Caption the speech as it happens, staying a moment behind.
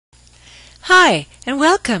Hi, and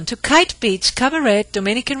welcome to Kite Beach, Cabarete,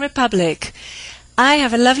 Dominican Republic. I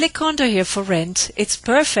have a lovely condo here for rent. It's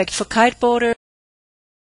perfect for kiteboarders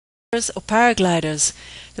or paragliders.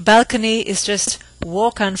 The balcony is just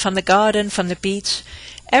walk on from the garden, from the beach.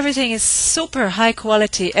 Everything is super high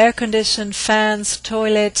quality, air conditioned, fans,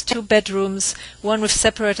 toilet, 2 bedrooms, one with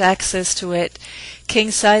separate access to it, king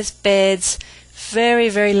size beds. Very,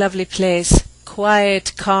 very lovely place.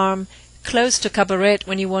 Quiet, calm, close to Cabaret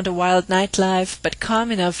when you want a wild nightlife, but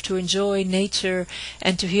calm enough to enjoy nature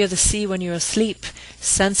and to hear the sea when you're asleep.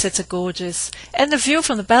 Sunsets are gorgeous, and the view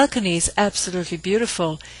from the balcony is absolutely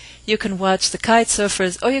beautiful. You can watch the kite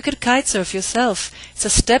surfers, or you could kite surf yourself. It's a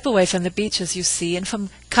step away from the beach, as you see, and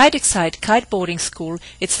from kiteboarding school,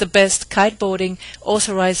 it's the best kiteboarding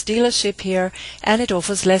authorized dealership here, and it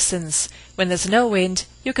offers lessons. When there's no wind,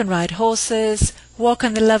 you can ride horses, walk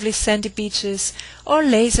on the lovely sandy beaches, or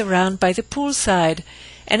laze around by the poolside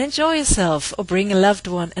and enjoy yourself, or bring a loved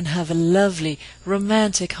one and have a lovely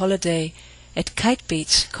romantic holiday at Kite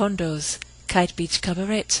Beach Condos, Kite Beach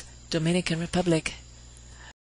Cabaret, Dominican Republic.